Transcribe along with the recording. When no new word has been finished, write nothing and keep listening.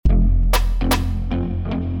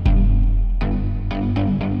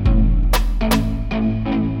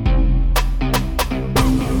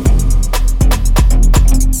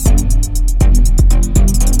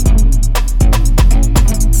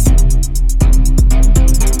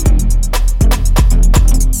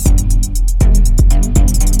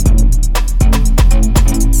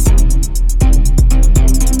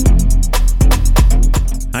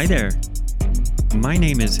My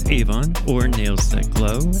name is Avon, or Nails That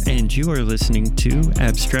Glow, and you are listening to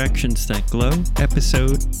Abstractions That Glow,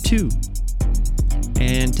 Episode 2.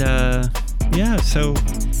 And, so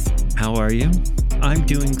how are you? I'm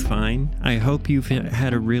doing fine. I hope you've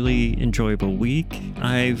had a really enjoyable week.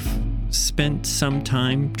 I've spent some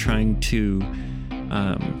time trying to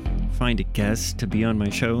find a guest to be on my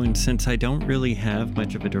show, and since I don't really have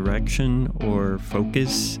much of a direction or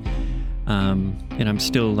focus, and I'm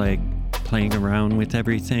still playing around with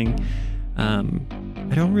everything, I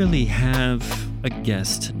don't really have a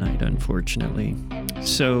guest tonight, unfortunately.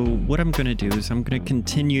 So what I'm going to do is I'm going to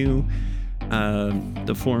continue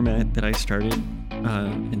the format that I started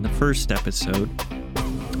in the first episode.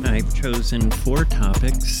 I've chosen 4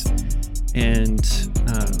 topics, and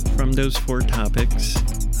from those 4 topics,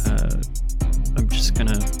 I'm just going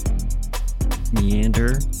to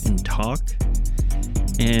meander and talk,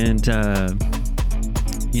 and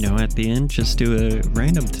at the end, just do a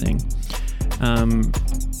random thing.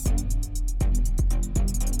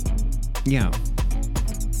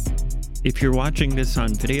 If you're watching this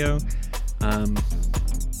on video, what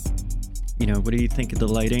do you think of the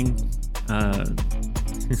lighting?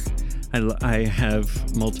 I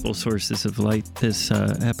have multiple sources of light this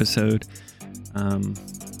episode.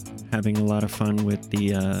 Having a lot of fun with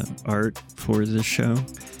the art for this show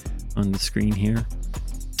on the screen here.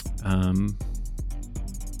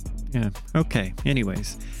 Okay.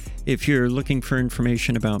 Anyways, if you're looking for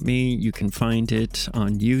information about me, you can find it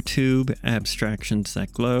on YouTube, Abstractions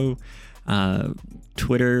That Glow,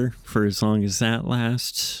 Twitter, for as long as that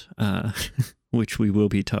lasts, which we will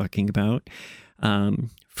be talking about,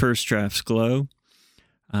 First Drafts Glow.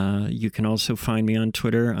 You can also find me on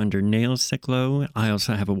Twitter under Nails That Glow. I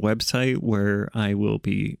also have a website where I will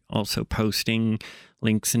be also posting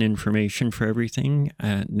links and information for everything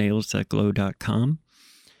at nailsthatglow.com.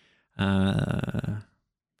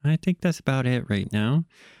 I think that's about it right now.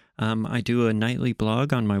 I do a nightly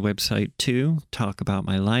blog on my website too, talk about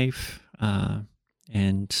my life,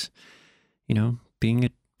 and being a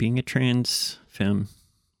trans femme,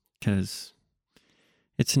 because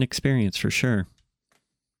it's an experience for sure.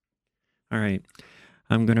 All right,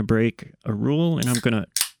 I'm gonna break a rule, and I'm gonna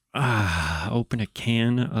open a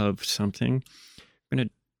can of something. I'm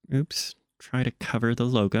gonna try to cover the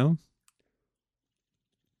logo.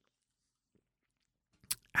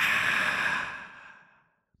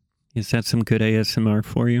 Is that some good ASMR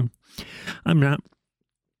for you? I'm not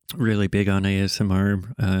really big on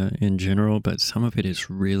ASMR in general, but some of it is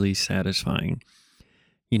really satisfying.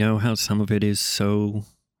 You know how some of it is so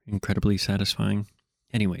incredibly satisfying?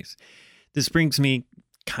 Anyways, this brings me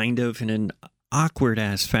kind of in an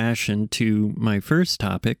awkward-ass fashion to my first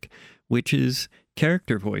topic, which is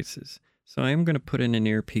character voices. So I'm going to put in an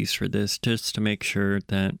earpiece for this just to make sure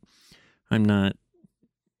that I'm not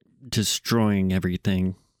destroying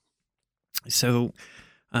everything. So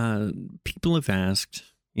people have asked,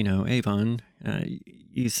 Avon,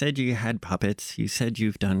 you said you had puppets. You said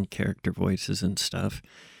you've done character voices and stuff.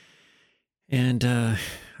 And I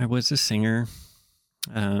was a singer.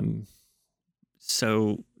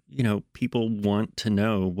 So, people want to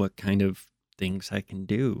know what kind of things I can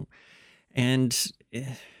do. And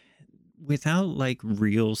without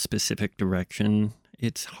real specific direction,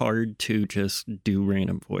 it's hard to just do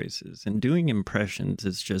random voices. And doing impressions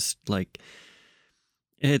is just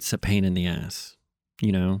it's a pain in the ass,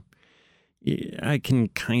 I can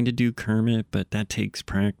kind of do Kermit, but that takes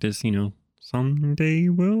practice, Someday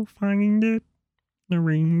we'll find it, the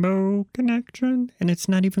rainbow connection. And it's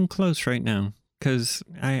not even close right now, because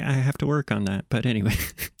I have to work on that. But anyway,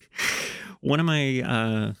 one of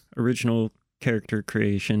my original character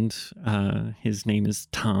creations, his name is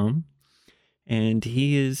Tom. And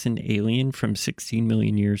he is an alien from 16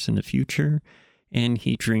 million years in the future, and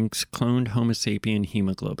he drinks cloned Homo sapien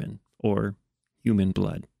hemoglobin, or human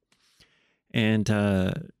blood. And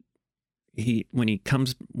when he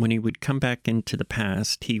would come back into the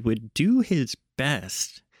past, he would do his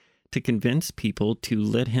best to convince people to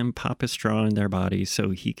let him pop a straw in their body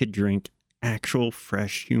so he could drink actual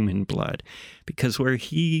fresh human blood. Because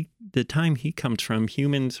the time he comes from,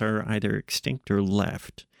 humans are either extinct or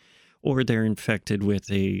left, or they're infected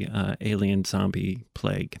with a alien zombie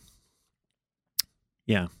plague.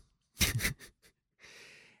 Yeah.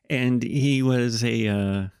 And he was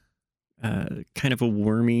a kind of a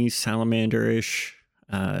wormy, salamanderish,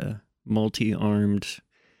 multi-armed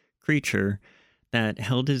creature that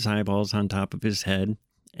held his eyeballs on top of his head,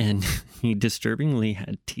 and he disturbingly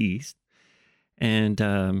had teeth. And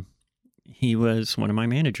he was one of my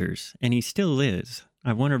managers, and he still is.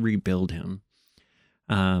 I want to rebuild him.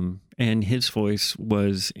 And his voice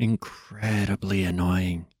was incredibly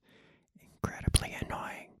annoying. Incredibly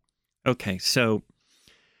annoying. Okay, so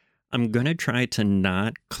I'm going to try to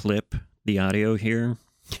not clip the audio here,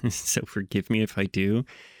 so forgive me if I do.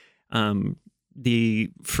 The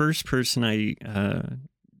first person I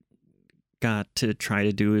got to try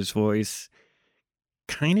to do his voice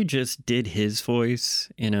kind of just did his voice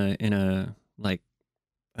in a like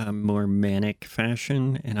a more manic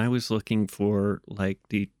fashion, and I was looking for like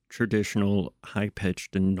the traditional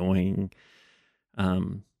high-pitched annoying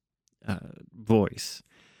voice.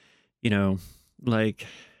 You know, like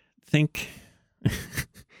think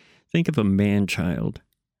think of a man-child,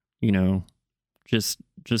 you know, just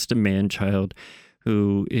a man-child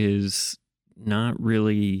who is not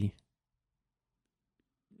really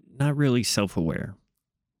self-aware.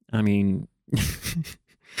 I mean,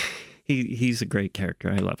 he's a great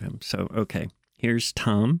character. I love him. So, okay, here's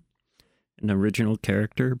Tom, an original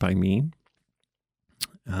character by me.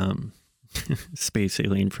 Space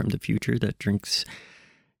alien from the future that drinks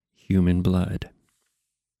human blood.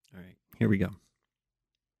 All right, here we go.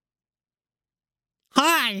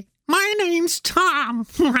 Hi, my name's Tom.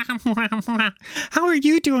 How are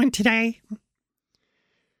you doing today?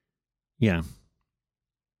 Yeah.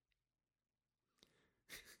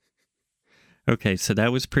 Okay, so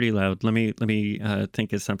that was pretty loud. Let me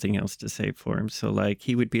think of something else to say for him. So, like,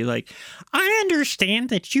 he would be like, I understand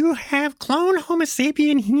that you have clone Homo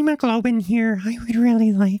sapien hemoglobin here. I would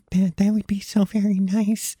really like that. That would be so very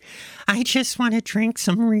nice. I just want to drink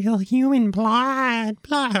some real human blood.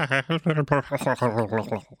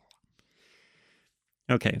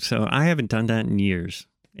 Okay, so I haven't done that in years.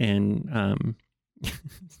 And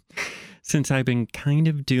since I've been kind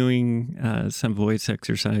of doing some voice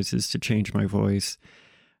exercises to change my voice,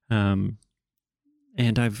 and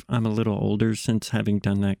I'm a little older since having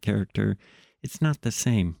done that character, it's not the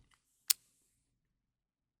same.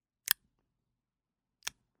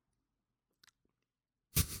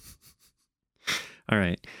 All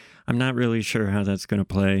right, I'm not really sure how that's going to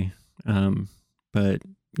play, but,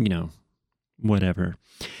 you know, whatever.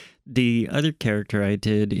 The other character I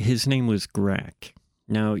did, his name was Grek.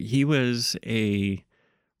 Now, he was a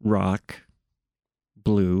rock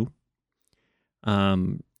blue.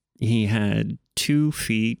 He had 2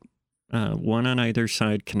 feet, one on either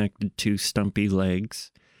side, connected to stumpy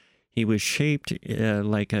legs. He was shaped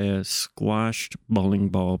like a squashed bowling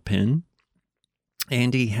ball pin.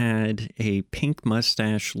 And he had a pink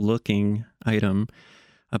mustache-looking item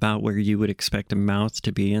about where you would expect a mouth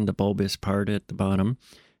to be in the bulbous part at the bottom,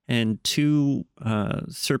 and 2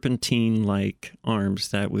 serpentine-like arms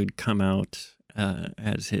that would come out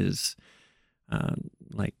as his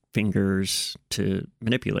like fingers to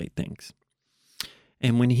manipulate things.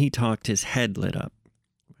 And when he talked, his head lit up.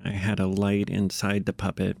 I had a light inside the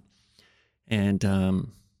puppet,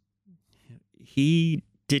 and he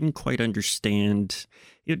didn't quite understand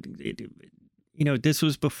it. You know, this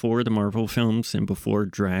was before the Marvel films and before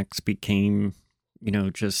Drax became, you know,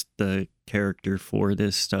 just the character for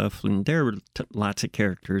this stuff. And there were lots of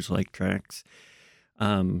characters like Drax.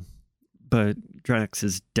 But Drax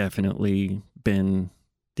has definitely been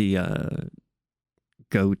the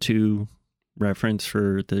go-to reference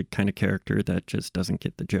for the kind of character that just doesn't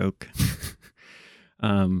get the joke.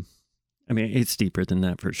 I mean, it's deeper than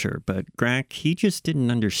that for sure. But Grek, he just didn't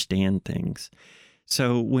understand things.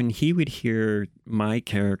 So when he would hear my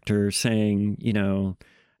character saying, you know,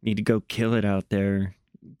 need to go kill it out there,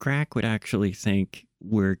 Grek would actually think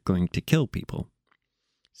we're going to kill people.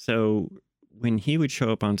 So when he would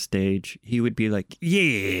show up on stage, he would be like,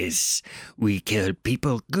 yes, we kill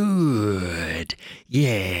people good.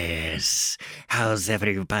 Yes. How's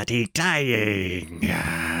everybody dying?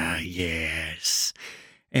 Yes.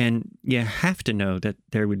 And you have to know that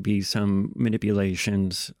there would be some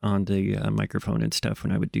manipulations on the microphone and stuff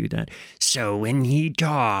when I would do that. So when he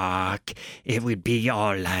talk, it would be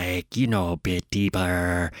all like, you know, a bit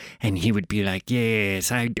deeper. And he would be like, yes,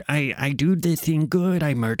 I do this thing good.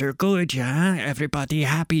 I murder good, yeah? Everybody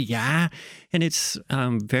happy, yeah? And it's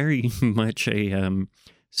very much a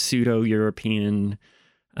pseudo-European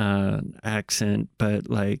accent, but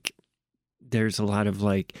like, there's a lot of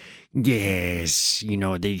like, yes, you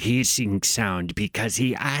know, the hissing sound because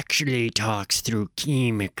he actually talks through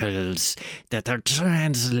chemicals that are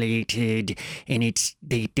translated and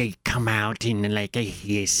they come out in like a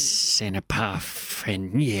hiss and a puff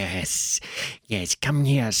and yes, come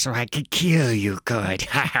here so I could kill you good.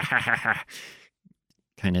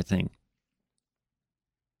 Kind of thing.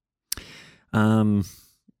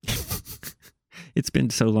 It's been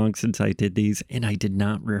so long since I did these, and I did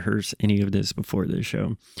not rehearse any of this before this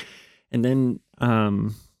show. And then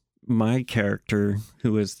my character,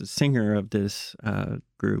 who was the singer of this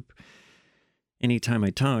group, anytime I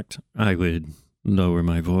talked, I would lower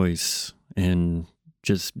my voice and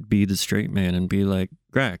just be the straight man and be like,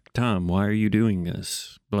 Greg, Tom, why are you doing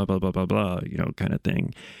this? Blah, blah, blah, blah, blah, kind of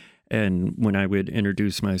thing. And when I would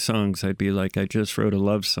introduce my songs, I'd be like, I just wrote a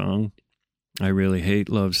love song. I really hate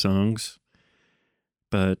love songs,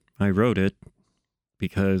 but I wrote it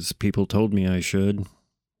because people told me I should.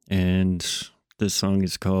 And this song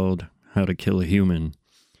is called How to Kill a Human.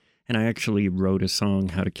 And I actually wrote a song,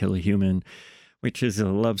 How to Kill a Human, which is a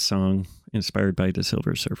love song inspired by the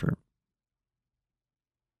Silver Surfer.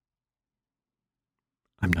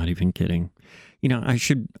 I'm not even kidding. I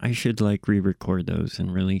should like re-record those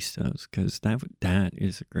and release those, because that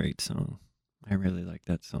is a great song. I really like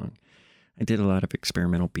that song. I did a lot of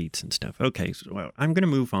experimental beats and stuff. Okay, so I'm going to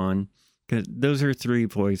move on, because those are 3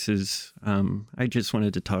 voices. I just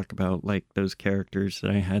wanted to talk about like those characters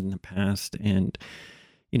that I had in the past, and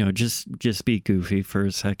just be goofy for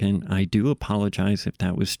a second. I do apologize if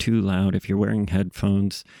that was too loud, if you're wearing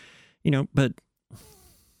headphones, but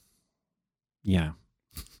yeah.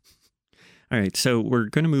 All right, so we're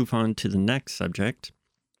going to move on to the next subject.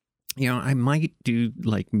 I might do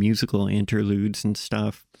like musical interludes and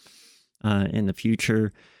stuff in the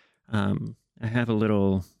future. I have a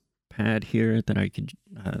little pad here that I could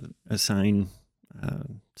assign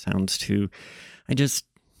sounds to.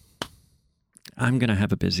 I'm going to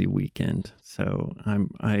have a busy weekend, so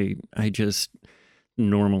I just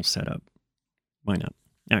normal setup. Why not?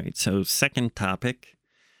 All right, so second topic.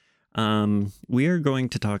 We are going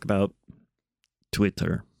to talk about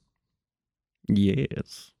Twitter.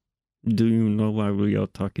 Yes. Do you know why we are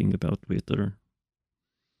talking about Twitter?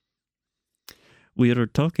 We are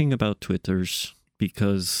talking about Twitters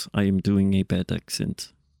because I am doing a bad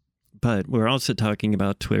accent. But we're also talking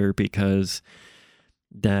about Twitter because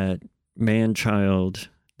that man-child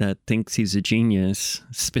that thinks he's a genius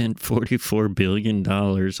spent $44 billion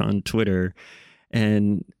on Twitter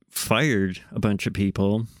and fired a bunch of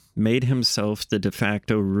people, made himself the de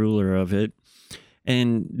facto ruler of it,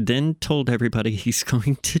 and then told everybody he's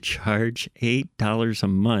going to charge $8 a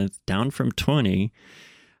month, down from $20,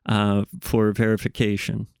 for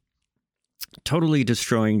verification. Totally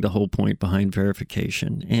destroying the whole point behind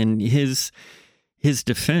verification. And his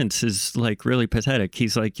defense is like really pathetic.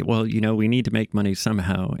 He's like, well, we need to make money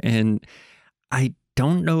somehow. And I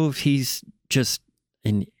don't know if he's just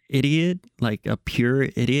an idiot, like a pure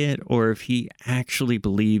idiot, or if he actually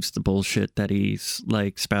believes the bullshit that he's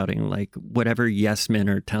like spouting, like whatever yes men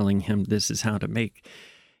are telling him this is how to make,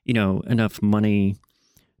 enough money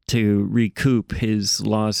to recoup his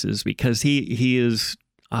losses, because he is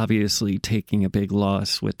obviously taking a big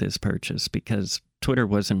loss with this purchase, because Twitter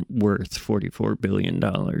wasn't worth $44 billion.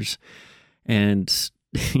 And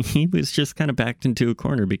he was just kind of backed into a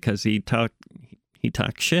corner because he talked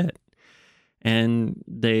shit. And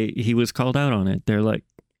he was called out on it. They're like,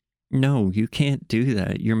 no, you can't do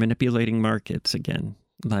that. You're manipulating markets again.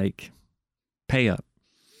 Like, pay up.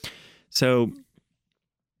 So,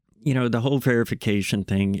 the whole verification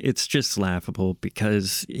thing, it's just laughable,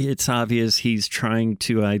 because it's obvious he's trying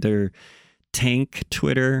to either tank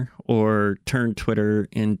Twitter or turn Twitter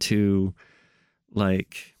into,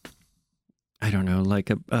 like, I don't know,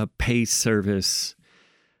 like a pay service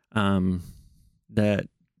that,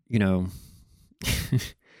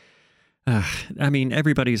 I mean,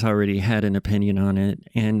 everybody's already had an opinion on it,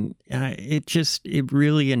 and it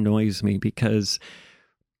really annoys me, because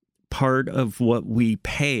part of what we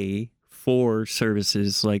pay for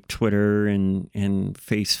services like Twitter and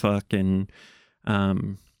Facebook and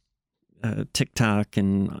TikTok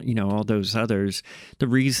and all those others, the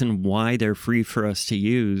reason why they're free for us to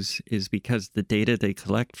use is because the data they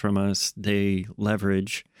collect from us, they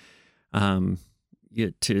leverage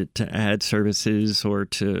to add services, or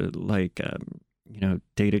to like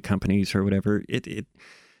data companies or whatever.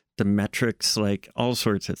 The metrics, like all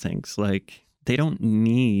sorts of things, like they don't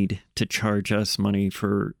need to charge us money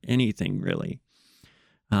for anything, really.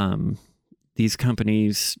 These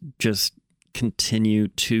companies just continue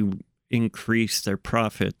to increase their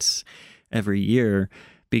profits every year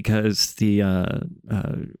because the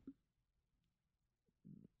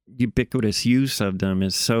ubiquitous use of them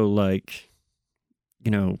is so like,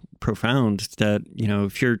 profound that,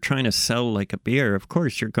 if you're trying to sell like a beer, of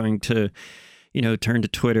course you're going to, turn to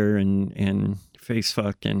Twitter and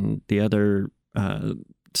Facebook and the other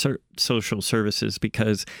social services,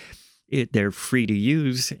 because they're free to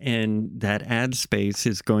use, and that ad space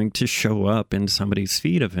is going to show up in somebody's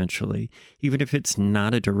feed eventually, even if it's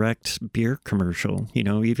not a direct beer commercial,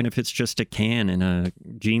 even if it's just a can in a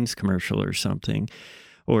jeans commercial or something,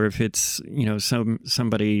 or if it's,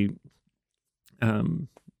 somebody,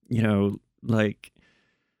 like,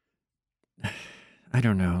 I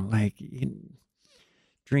don't know, like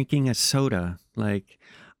drinking a soda, like,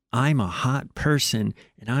 I'm a hot person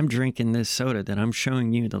and I'm drinking this soda that I'm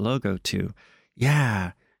showing you the logo to.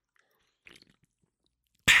 Yeah.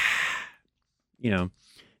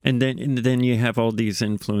 And then you have all these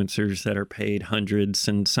influencers that are paid hundreds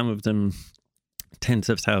and some of them tens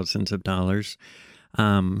of thousands of dollars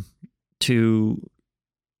to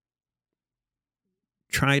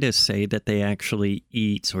try to say that they actually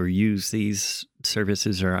eat or use these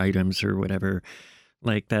services or items or whatever.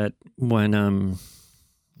 Like that one,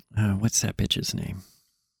 what's that bitch's name?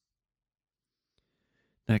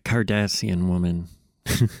 That Kardashian woman.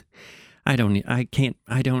 I can't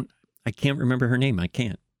remember her name. I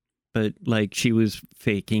can't. But like she was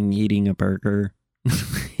faking eating a burger.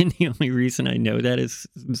 And the only reason I know that is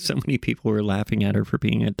so many people were laughing at her for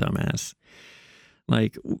being a dumbass.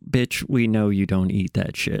 Like, bitch, we know you don't eat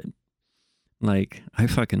that shit. Like, I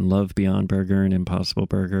fucking love Beyond Burger and Impossible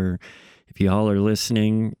Burger. If y'all are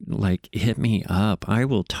listening, like, hit me up. I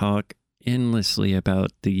will talk endlessly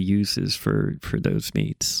about the uses for those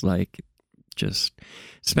meats. Like, just,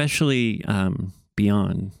 especially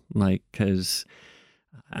Beyond, like, because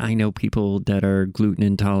I know people that are gluten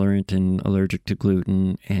intolerant and allergic to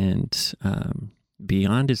gluten, and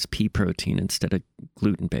Beyond is pea protein instead of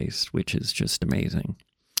gluten-based, which is just amazing.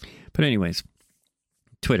 But anyways,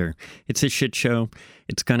 Twitter, it's a shit show.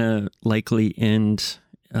 It's gonna likely end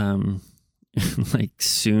like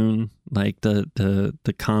soon. Like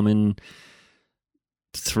the common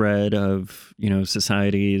thread of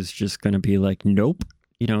society is just gonna be like, nope.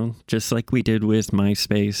 Just like we did with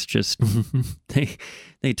MySpace. Just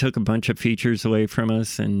they took a bunch of features away from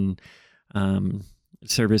us, and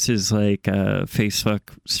services like Facebook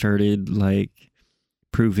started like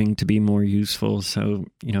proving to be more useful. So,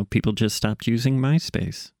 people just stopped using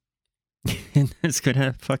MySpace. And that's going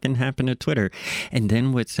to fucking happen to Twitter. And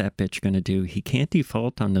then what's that bitch going to do? He can't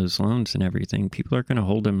default on those loans and everything. People are going to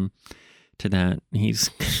hold him to that.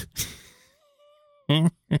 He's...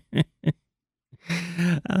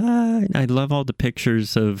 I love all the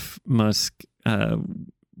pictures of Musk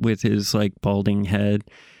with his like balding head,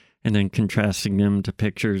 and then contrasting them to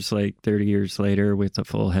pictures like 30 years later with a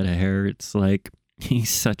full head of hair. It's like, he's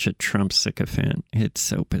such a Trump sycophant. It's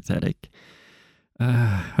so pathetic.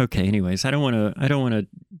 Okay, anyways, I don't want to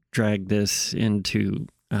drag this into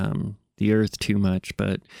the earth too much,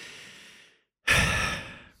 but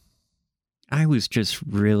I was just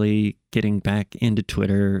really getting back into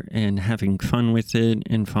Twitter and having fun with it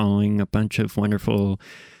and following a bunch of wonderful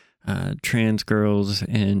trans girls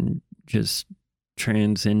and just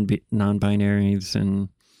trans and non-binaries and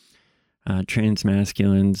trans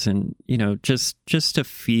masculines, and just to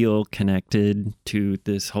feel connected to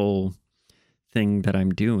this whole thing that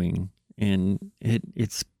I'm doing, and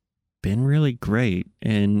it's been really great.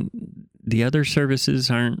 And the other services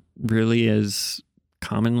aren't really as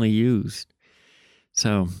commonly used,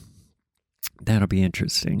 so that'll be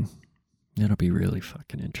interesting. That'll be really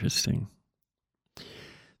fucking interesting.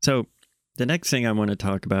 So the next thing I want to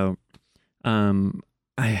talk about,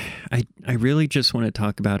 I really just want to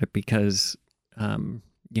talk about it because,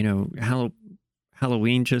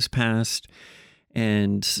 Halloween just passed,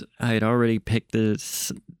 and I had already picked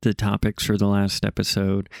the topics for the last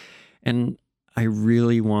episode, and I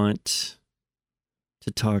really want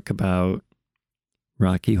to talk about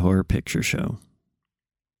Rocky Horror Picture Show,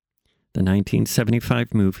 the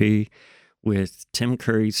 1975 movie with Tim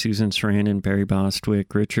Curry, Susan Sarandon, Barry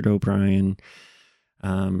Bostwick, Richard O'Brien,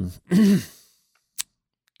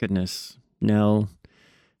 goodness, Nell,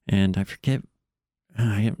 and I forget.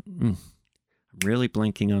 I'm really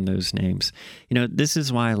blanking on those names. This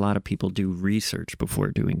is why a lot of people do research before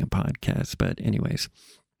doing a podcast. But anyways,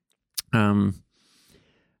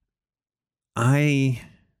 I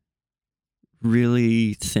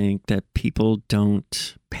really think that people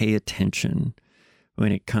don't pay attention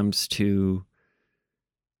when it comes to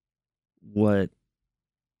what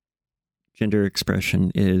gender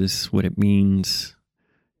expression is, what it means,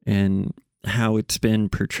 and how it's been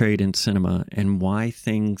portrayed in cinema, and why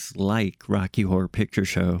things like Rocky Horror Picture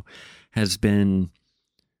Show has been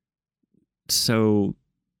so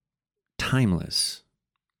timeless.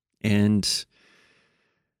 And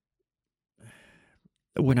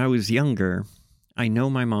when I was younger, I know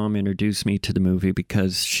my mom introduced me to the movie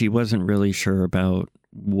because she wasn't really sure about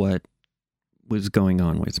what was going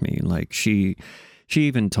on with me. Like she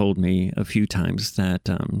even told me a few times that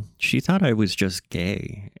she thought I was just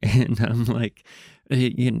gay, and I'm like,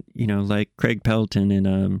 like Craig Pelton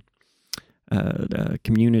in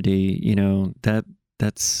Community.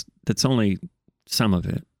 That's only some of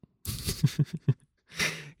it.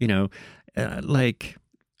 Like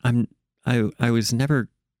I was never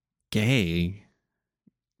gay,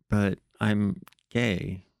 but I'm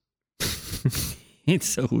gay. It's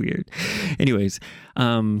so weird. Anyways,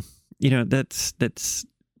 that's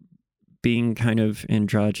being kind of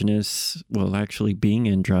androgynous. Well, actually being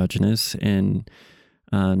androgynous and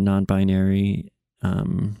non-binary,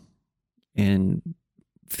 and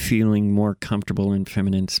feeling more comfortable in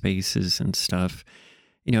feminine spaces and stuff.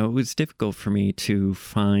 It was difficult for me to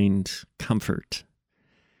find comfort.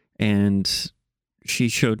 And she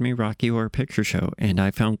showed me Rocky Horror Picture Show, and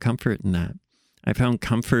I found comfort in that. I found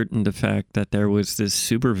comfort in the fact that there was this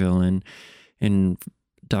supervillain in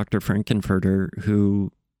Dr. Frankenfurter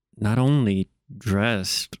who not only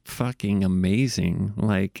dressed fucking amazing,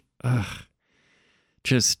 like,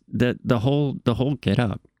 just that the whole get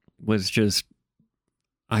up was just,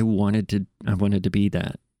 I wanted to be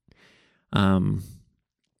that. And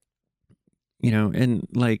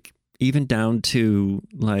like, even down to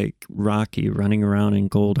like Rocky running around in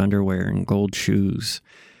gold underwear and gold shoes,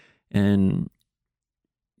 and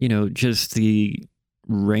just the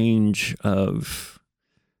range of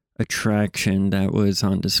attraction that was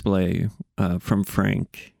on display from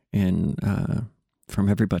Frank and from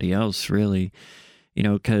everybody else, really.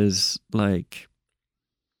 Because like,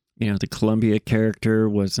 the Columbia character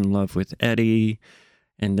was in love with Eddie,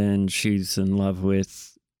 and then she's in love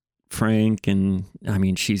with Frank, and I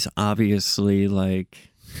mean, she's obviously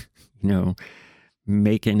like,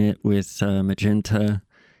 making it with Magenta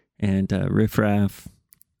and Riff Raff.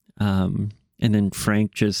 And then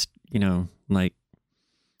Frank just, like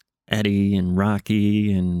Eddie and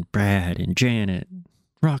Rocky and Brad and Janet,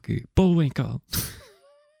 Rocky, Bullwinkle.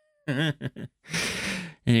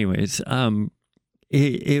 Anyways,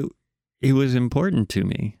 it was important to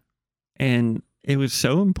me, and it was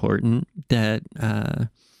so important that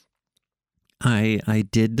I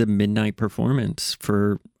did the midnight performance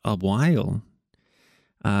for a while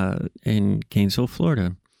in Gainesville,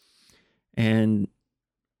 Florida. And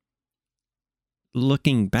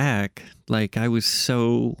looking back, like I was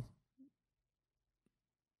still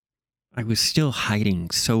hiding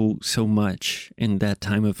so much in that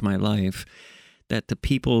time of my life that the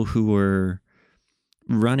people who were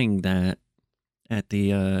running that at the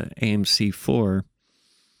AMC 4,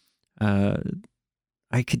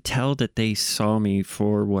 I could tell that they saw me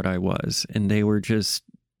for what I was, and they were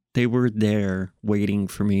there waiting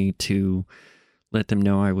for me to let them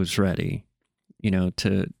know I was ready,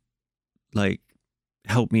 to like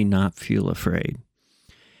help me not feel afraid.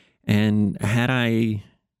 And had I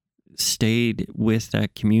stayed with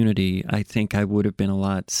that community, I think I would have been a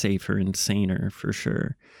lot safer and saner for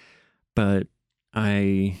sure. But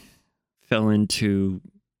I fell into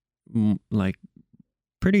like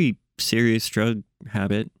pretty serious drug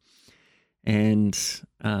habit, and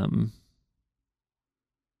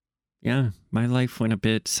my life went a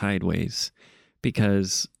bit sideways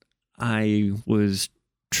because I was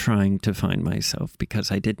trying to find myself,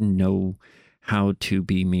 because I didn't know how to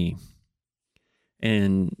be me.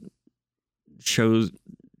 And shows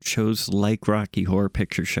like Rocky Horror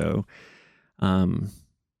Picture Show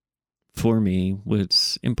for me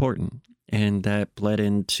was important, and that bled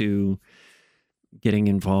into getting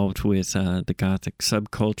involved with the gothic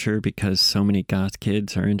subculture, because so many goth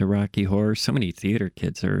kids are into Rocky Horror, so many theater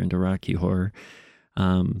kids are into Rocky Horror,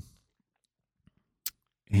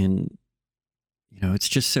 and it's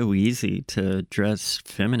just so easy to dress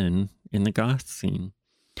feminine in the goth scene.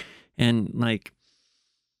 And like,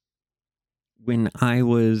 when I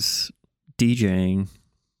was DJing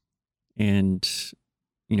and,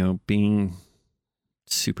 being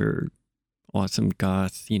super awesome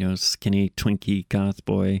goth, skinny, twinky goth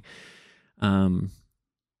boy,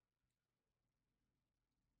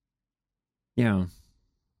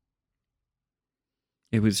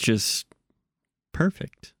 it was just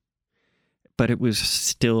perfect. But it was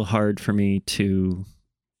still hard for me to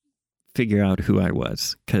figure out who I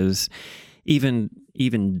was, because even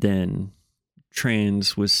then,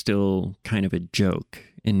 trans was still kind of a joke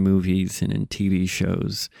in movies and in TV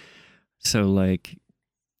shows. So like,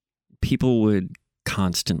 people would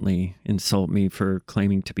constantly insult me for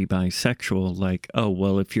claiming to be bisexual. Like, oh,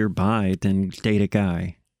 well, if you're bi, then date a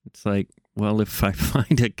guy. It's like, well, if I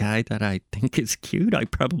find a guy that I think is cute, I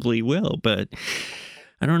probably will. But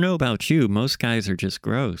I don't know about you. Most guys are just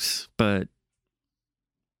gross. But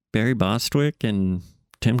Barry Bostwick and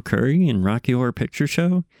Tim Curry and Rocky Horror Picture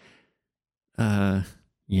Show.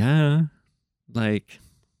 Yeah, like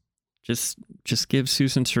just give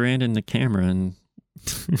Susan Sarandon the camera and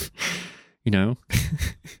you know.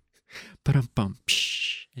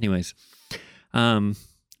 Anyways,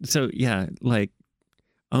 so yeah, like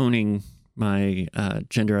owning my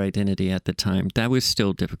gender identity at the time, that was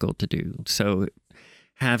still difficult to do. So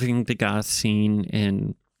having the goth scene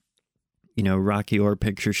and, you know, Rocky Horror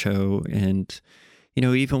Picture Show, and, you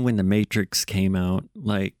know, even when The Matrix came out,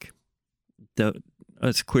 like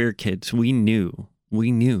us queer kids, we knew.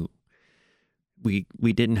 We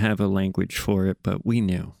didn't have a language for it, but we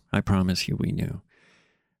knew. I promise you, we knew.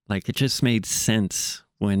 Like, it just made sense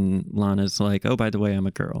when Lana's like, oh, by the way, I'm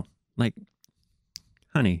a girl. Like,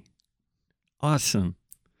 honey, awesome.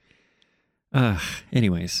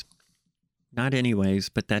 Anyways, not anyways,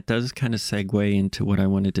 but that does kind of segue into what I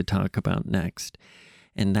wanted to talk about next.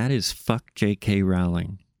 And that is fuck J.K.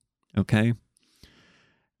 Rowling. Okay?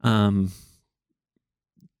 Daniel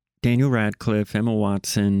Radcliffe, Emma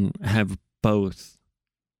Watson have both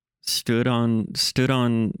stood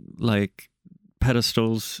on like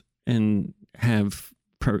pedestals and have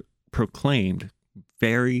proclaimed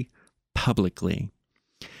very publicly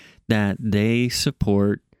that they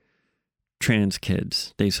support trans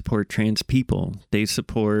kids, they support trans people, they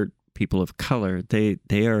support people of color. They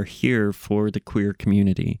are here for the queer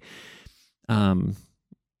community.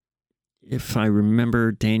 If I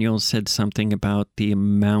remember, Daniel said something about the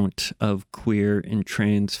amount of queer and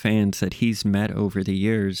trans fans that he's met over the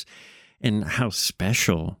years and how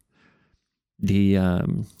special the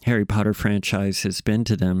Harry Potter franchise has been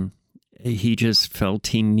to them. He just felt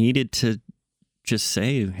he needed to just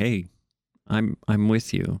say, hey, I'm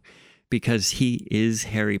with you, because he is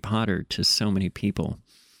Harry Potter to so many people.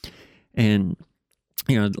 And,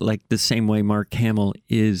 you know, like the same way Mark Hamill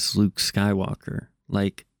is Luke Skywalker.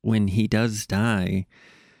 Like, when he does die,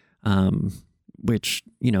 which,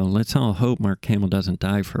 you know, let's all hope Mark Hamill doesn't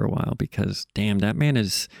die for a while, because damn, that man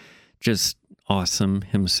is just awesome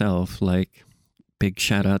himself. Like, big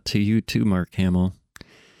shout out to you too, Mark Hamill.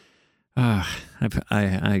 I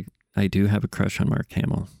do have a crush on Mark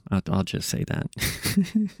Hamill. I'll just say that.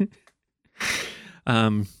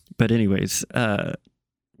 But anyways,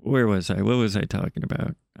 where was I? What was I talking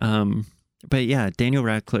about? But yeah, Daniel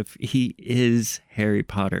Radcliffe, he is Harry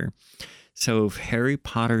Potter. So if Harry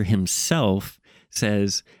Potter himself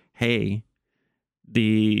says, hey,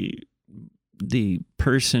 the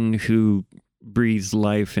person who breathes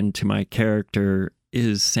life into my character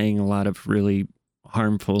is saying a lot of really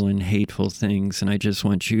harmful and hateful things, and I just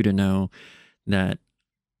want you to know that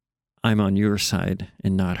I'm on your side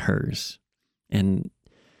and not hers. And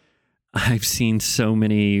I've seen so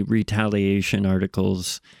many retaliation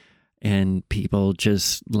articles and people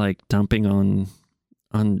just like dumping on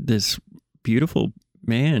this beautiful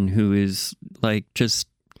man who is like just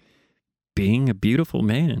being a beautiful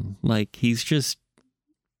man. Like, he's just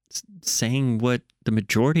saying what the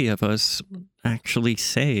majority of us actually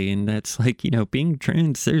say, and that's like, you know, being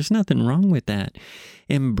trans, there's nothing wrong with that.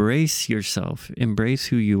 Embrace yourself, embrace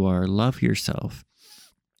who you are, love yourself.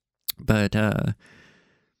 But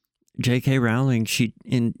J.K. Rowling, she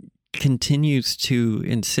continues to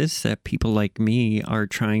insist that people like me are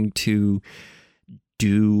trying to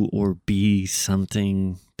do or be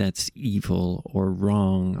something that's evil or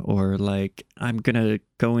wrong, or like, I'm gonna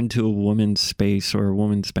go into a woman's space or a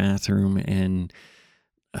woman's bathroom and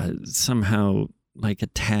somehow like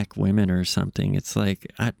attack women or something. It's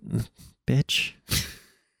like, bitch,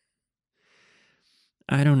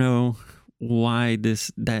 I don't know why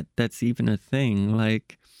that's even a thing.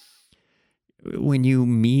 Like, when you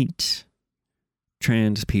meet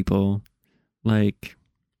trans people, like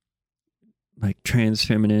trans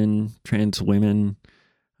feminine, trans women,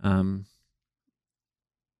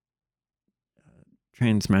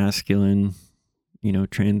 trans masculine, you know,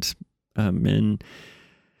 trans men,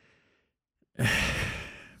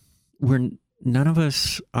 none of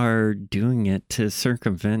us are doing it to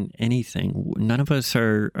circumvent anything. None of us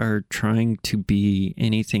are trying to be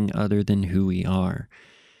anything other than who we are.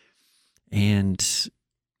 And,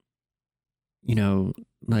 you know,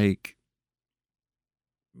 like,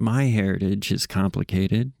 my heritage is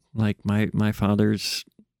complicated. Like, my father's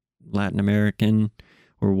Latin American,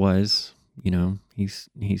 or was, you know, he's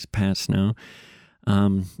passed now.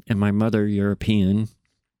 And my mother European.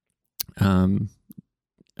 I'm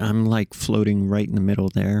like floating right in the middle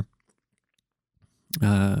there.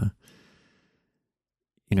 You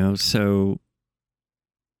know, so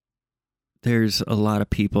there's a lot of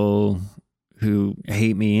people who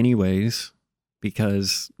hate me anyways,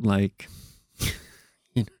 because, like,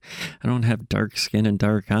 You know, I don't have dark skin and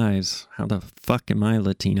dark eyes. How the fuck am I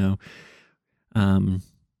Latino? And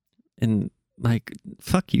like,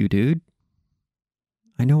 fuck you, dude.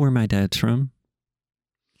 I know where my dad's from.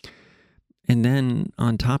 And then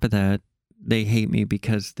on top of that, they hate me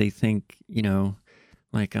because they think,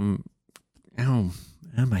 like ow,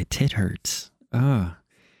 my tit hurts. Oh,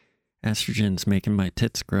 estrogen's making my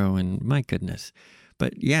tits grow, and my goodness.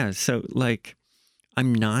 But yeah, so like,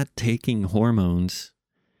 I'm not taking hormones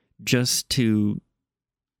just to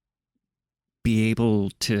be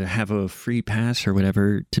able to have a free pass or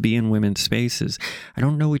whatever to be in women's spaces. I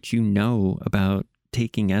don't know what you know about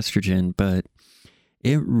taking estrogen, but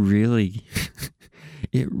it really,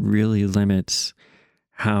 it really limits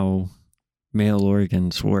how male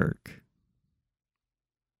organs work.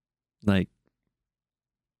 Like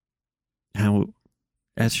how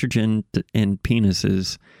estrogen and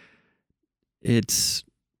penises, it's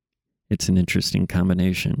an interesting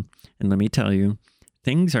combination. And let me tell you,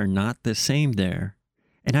 things are not the same there.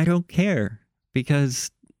 And I don't care because,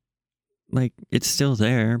 like, it's still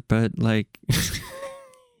there, but, like,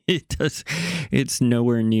 it's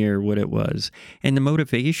nowhere near what it was. And the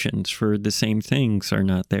motivations for the same things are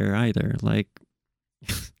not there either. Like,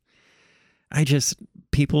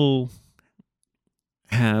 people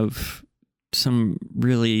have some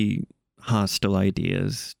really hostile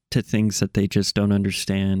ideas to things that they just don't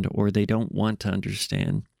understand or they don't want to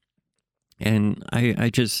understand. And I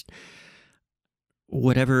just,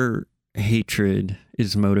 whatever hatred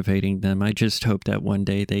is motivating them, I just hope that one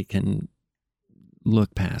day they can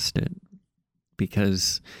look past it.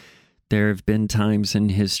 Because there have been times in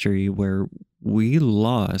history where we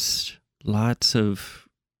lost lots of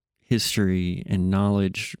history and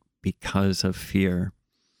knowledge because of fear.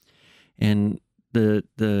 And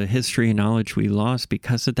the history and knowledge we lost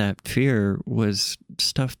because of that fear was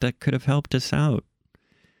stuff that could have helped us out.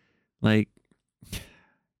 Like,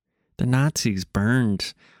 the Nazis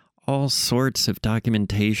burned all sorts of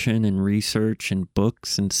documentation and research and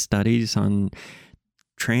books and studies on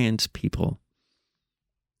trans people.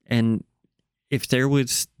 And if there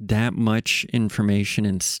was that much information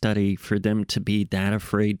and study for them to be that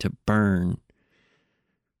afraid to burn,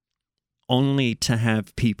 only to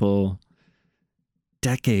have people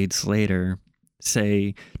decades later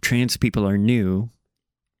say trans people are new,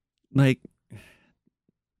 like,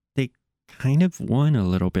 they kind of won a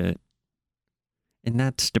little bit. And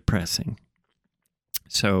that's depressing.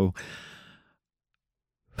 So,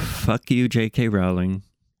 fuck you, J.K. Rowling.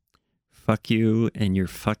 Fuck you and your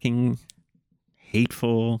fucking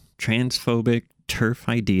hateful, transphobic, TERF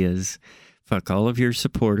ideas. Fuck all of your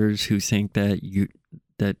supporters who think that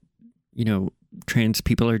trans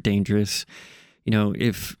people are dangerous.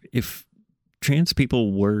 If trans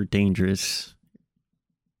people were dangerous,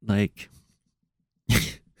 like,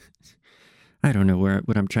 I don't know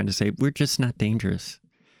what I'm trying to say. We're just not dangerous.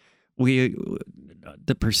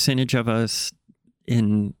 The percentage of us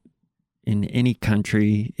in any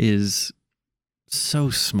country is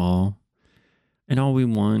so small, and all we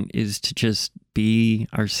want is to just be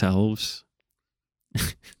ourselves.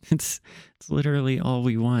 It's literally all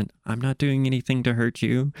we want. I'm not doing anything to hurt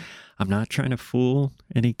you. I'm not trying to fool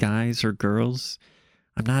any guys or girls.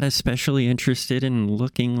 I'm not especially interested in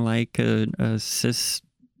looking like a cis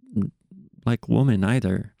like woman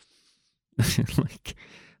either. Like,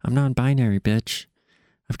 I'm non-binary, bitch.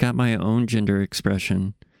 I've got my own gender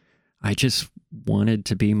expression. I just wanted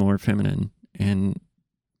to be more feminine, and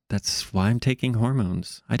that's why I'm taking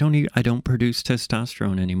hormones. I don't produce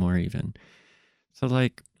testosterone anymore even. So,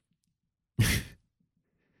 like,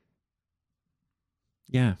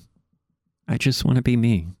 yeah, I just want to be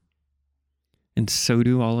me. And so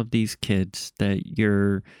do all of these kids that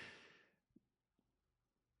you're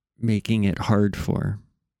making it hard for.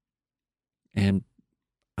 And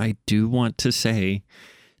I do want to say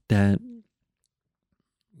that,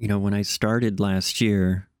 when I started last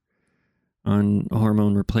year on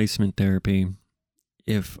hormone replacement therapy,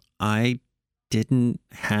 if I didn't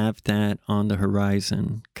have that on the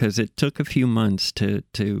horizon, because it took a few months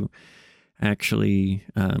to actually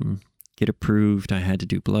get approved. I had to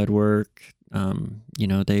do blood work.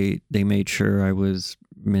 They made sure I was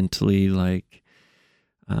mentally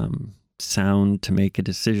sound to make a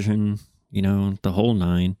decision, the whole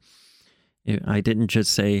nine. I didn't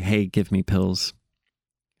just say, hey, give me pills.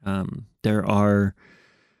 There are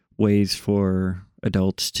ways for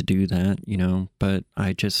adults to do that, but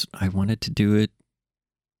I wanted to do it,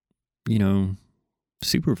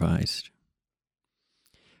 supervised.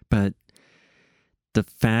 But the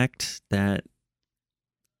fact that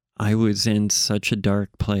I was in such a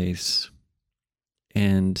dark place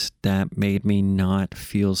and that made me not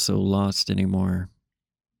feel so lost anymore.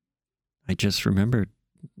 I just remembered,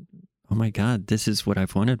 oh my God, this is what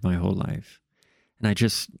I've wanted my whole life. And I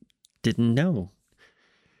just didn't know.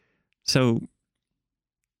 So,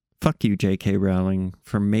 fuck you, J.K. Rowling,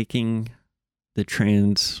 for making the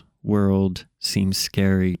trans world seem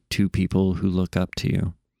scary to people who look up to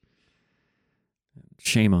you.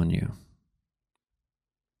 Shame on you.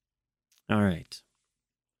 All right.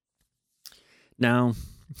 Now,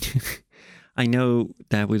 I know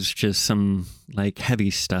that was just some like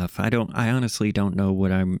heavy stuff. I honestly don't know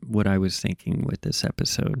what I was thinking with this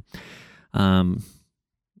episode.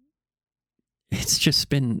 It's just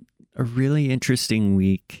been a really interesting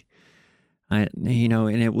week. And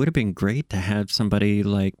it would have been great to have somebody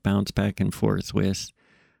like bounce back and forth with,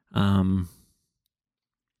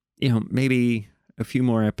 maybe a few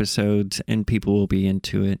more episodes and people will be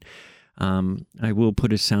into it. I will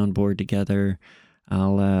put a soundboard together.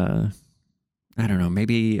 I don't know,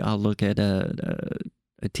 maybe I'll look at a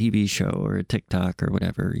TV show or a TikTok or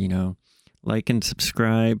whatever, like and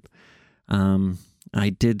subscribe. I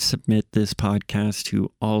did submit this podcast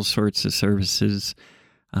to all sorts of services.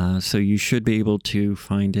 So you should be able to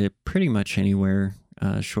find it pretty much anywhere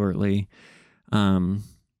shortly. There's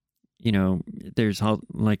all,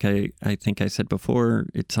 like I think I said before,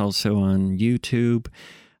 it's also on YouTube,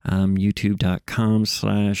 youtube.com/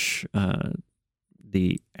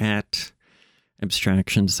 the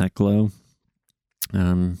 @Abstractions that glow.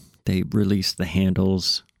 They released the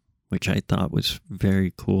handles, which I thought was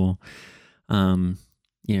very cool.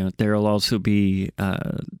 There'll also be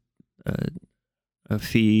a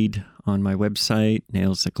feed on my website,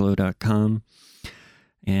 nailsthatglow.com,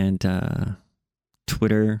 and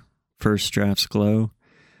Twitter, First Drafts Glow.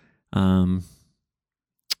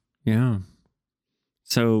 Yeah.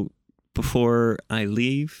 So before I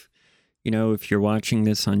leave, if you're watching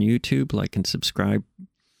this on YouTube, like and subscribe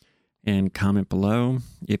and comment below.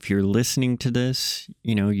 If you're listening to this,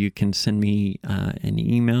 you can send me an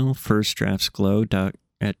email,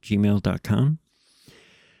 firstdraftsglow@gmail.com.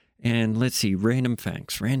 And let's see, random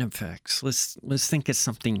facts. Let's think of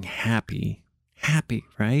something happy,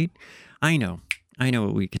 right? I know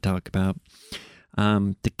what we could talk about.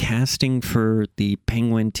 The casting for the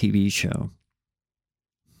Penguin TV show.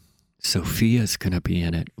 Sophia's gonna be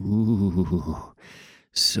in it. Ooh,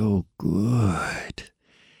 so good.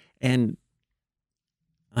 And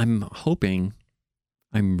I'm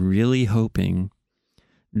really hoping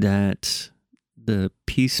that the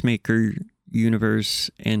Peacemaker universe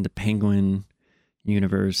and the Penguin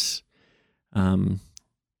universe,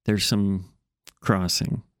 there's some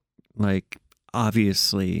crossing. Like,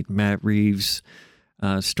 obviously, Matt Reeves'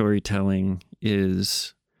 storytelling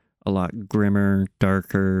is a lot grimmer,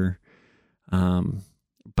 darker,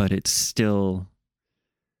 but it's still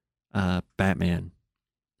Batman.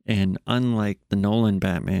 And unlike the Nolan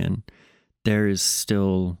Batman, there is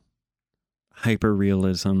still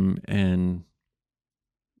hyper-realism and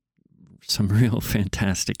some real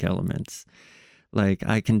fantastic elements. Like,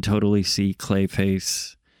 I can totally see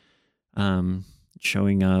Clayface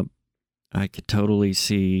showing up. I could totally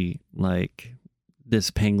see, like,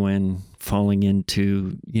 this Penguin falling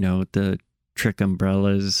into, the trick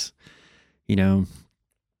umbrellas.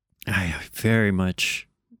 I very much.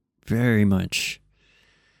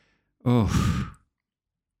 Oh,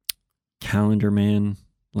 Calendar Man.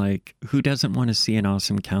 Like, who doesn't want to see an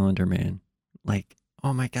awesome Calendar Man? Like,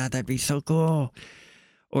 oh my God, that'd be so cool.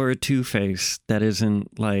 Or a Two-Face that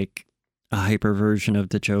isn't like a hyper version of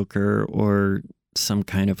the Joker or some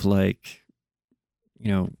kind of like,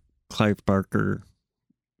 Clive Barker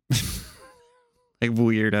like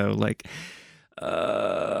weirdo. Like,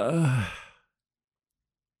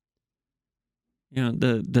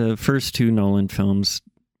 the first two Nolan films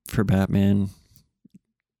for Batman,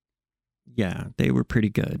 yeah, they were pretty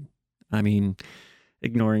good. I mean,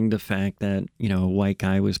 ignoring the fact that, a white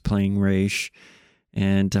guy was playing Raish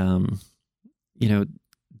and,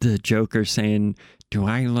 the Joker saying, "Do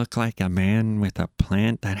I look like a man with a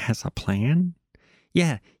plant that has a plan?"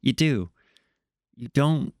 Yeah, you do. You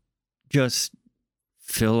don't just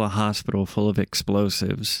fill a hospital full of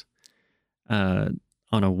explosives on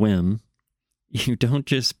a whim. You don't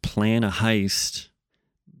just plan a heist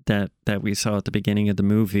that we saw at the beginning of the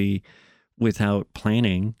movie without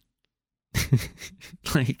planning.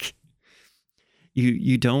 Like,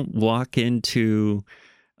 you don't walk into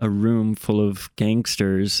a room full of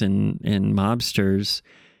gangsters and mobsters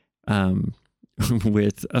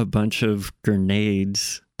with a bunch of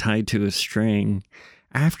grenades tied to a string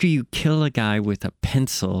after you kill a guy with a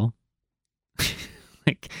pencil.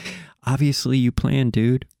 Like, obviously you plan,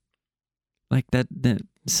 dude. Like that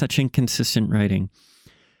such inconsistent writing.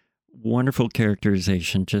 Wonderful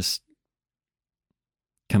characterization. Just,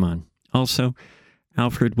 come on. Also,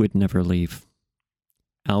 Alfred would never leave.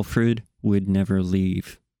 Alfred would never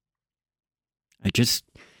leave.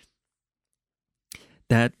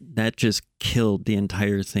 That just killed the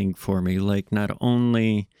entire thing for me. Like, not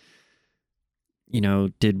only,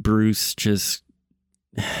 did Bruce just,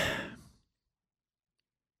 I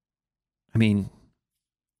mean,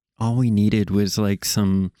 all we needed was like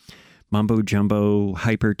some mumbo jumbo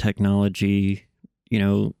hyper technology,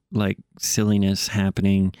 like silliness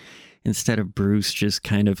happening, instead of Bruce just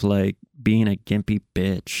kind of like being a gimpy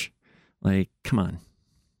bitch. Like, come on.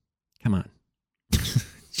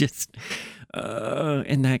 Just,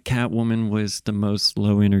 and that Catwoman was the most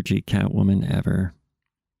low energy Catwoman ever.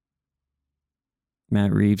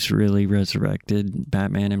 Matt Reeves really resurrected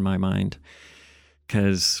Batman in my mind,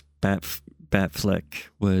 because Batfleck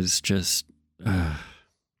was just, I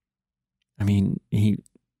mean, he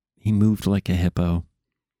moved like a hippo.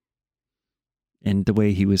 And the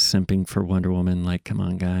way he was simping for Wonder Woman, like, come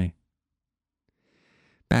on, guy.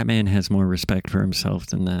 Batman has more respect for himself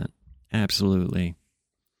than that. Absolutely.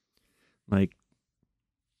 Like,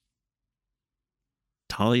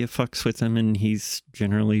 Talia fucks with him and he's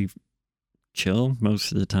generally chill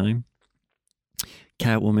most of the time.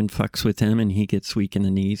 Catwoman fucks with him and he gets weak in the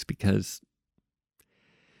knees because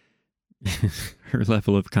her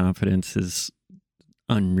level of confidence is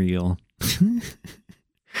unreal.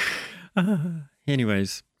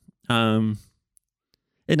 Anyways, and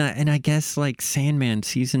I guess like Sandman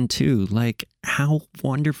season 2, like how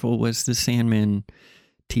wonderful was the Sandman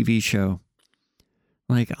TV show?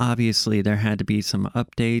 Like obviously there had to be some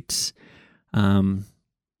updates.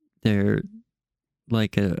 There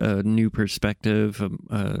like a new perspective,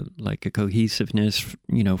 like a cohesiveness,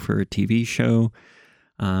 for a TV show.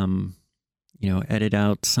 Edit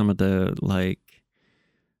out some of the like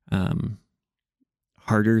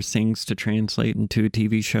harder things to translate into a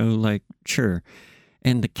TV show, like, sure.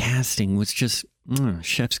 And the casting was just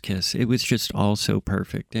chef's kiss. It was just all so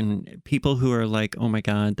perfect. And people who are like, oh my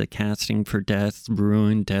God, the casting for Death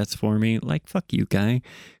ruined Death for me. Like, fuck you, guy.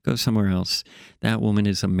 Go somewhere else. That woman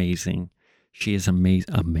is amazing. She is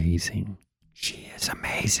amazing. She is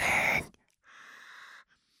amazing.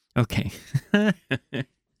 Okay. All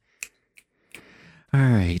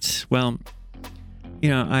right. Well,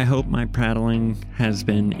 I hope my prattling has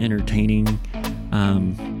been entertaining.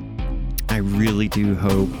 I really do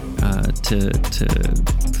hope to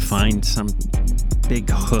find some big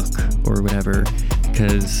hook or whatever,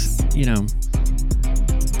 because,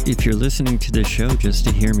 if you're listening to this show just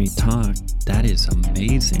to hear me talk, that is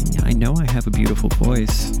amazing. I know I have a beautiful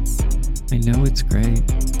voice. I know it's great.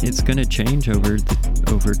 It's going to change over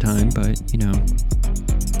time, but,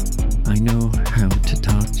 I know how to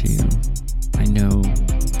talk to you. I know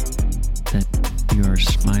that you are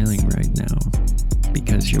smiling right now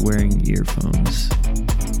because you're wearing earphones.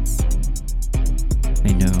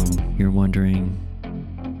 I know you're wondering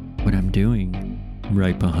what I'm doing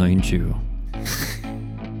right behind you.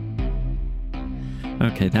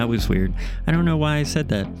 Okay, that was weird. I don't know why I said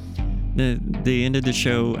that. The end of the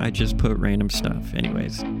show, I just put random stuff.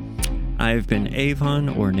 Anyways, I've been Avon,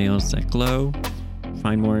 or Nails That Glow.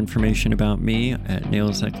 Find more information about me at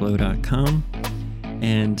nailsthatglow.com.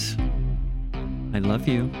 And I love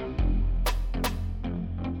you.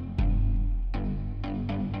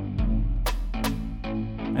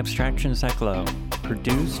 Abstractions That Glow.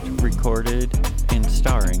 Produced, recorded, and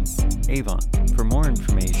starring Avon. For more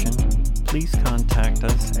information, please contact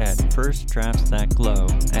us at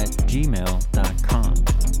firstdraftsthatglow@gmail.com.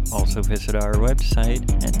 Also visit our website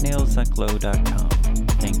at nailsthatglow.com.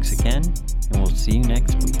 Thanks again, and we'll see you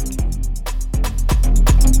next week.